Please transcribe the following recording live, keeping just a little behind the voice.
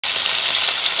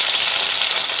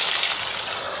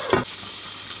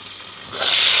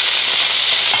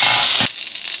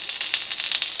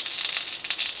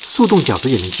速冻饺子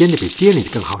也能煎得比店里的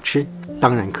更好吃，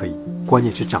当然可以，关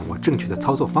键是掌握正确的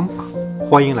操作方法。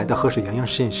欢迎来到河水洋洋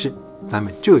实验室，咱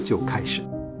们这就开始。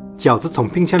饺子从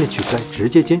冰箱里取出来直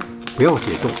接煎，不要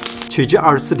解冻，取至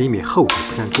24厘米厚底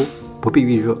不粘锅，不必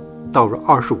预热，倒入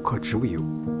25克植物油，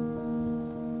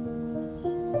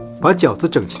把饺子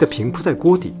整齐地平铺在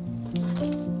锅底，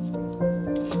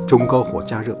中高火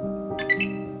加热。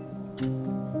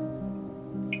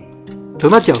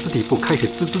等到饺子底部开始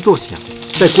滋滋作响，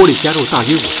在锅里加入大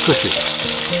约50克水，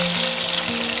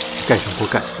盖上锅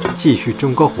盖，继续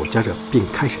中高火加热并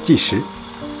开始计时。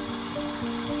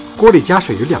锅里加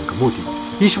水有两个目的，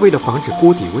一是为了防止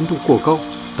锅底温度过高，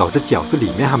导致饺子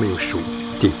里面还没有熟，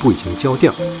底部已经焦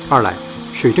掉；二来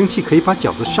水蒸气可以把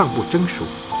饺子上部蒸熟，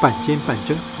半煎半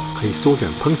蒸，可以缩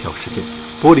短烹调时间。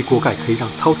玻璃锅盖可以让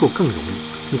操作更容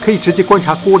易，你可以直接观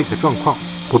察锅里的状况，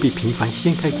不必频繁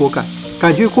掀开锅盖。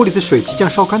感觉锅里的水即将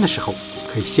烧干的时候，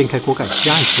可以掀开锅盖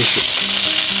加一些水。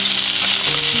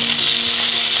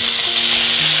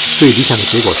最理想的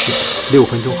结果是6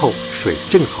分钟后水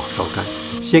正好烧干，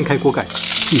掀开锅盖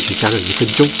继续加热1分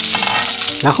钟，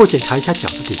然后检查一下饺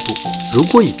子底部，如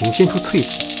果已经煎出脆底，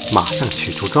马上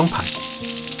取出装盘。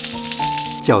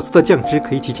饺子的酱汁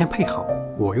可以提前配好，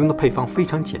我用的配方非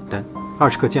常简单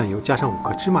，20克酱油加上5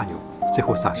克芝麻油，最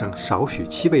后撒上少许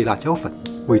7味辣椒粉，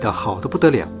味道好得不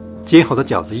得了。煎好的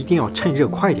饺子一定要趁热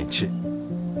快点吃，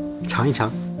尝一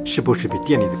尝是不是比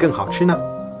店里的更好吃呢？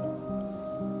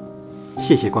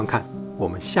谢谢观看，我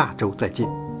们下周再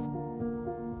见。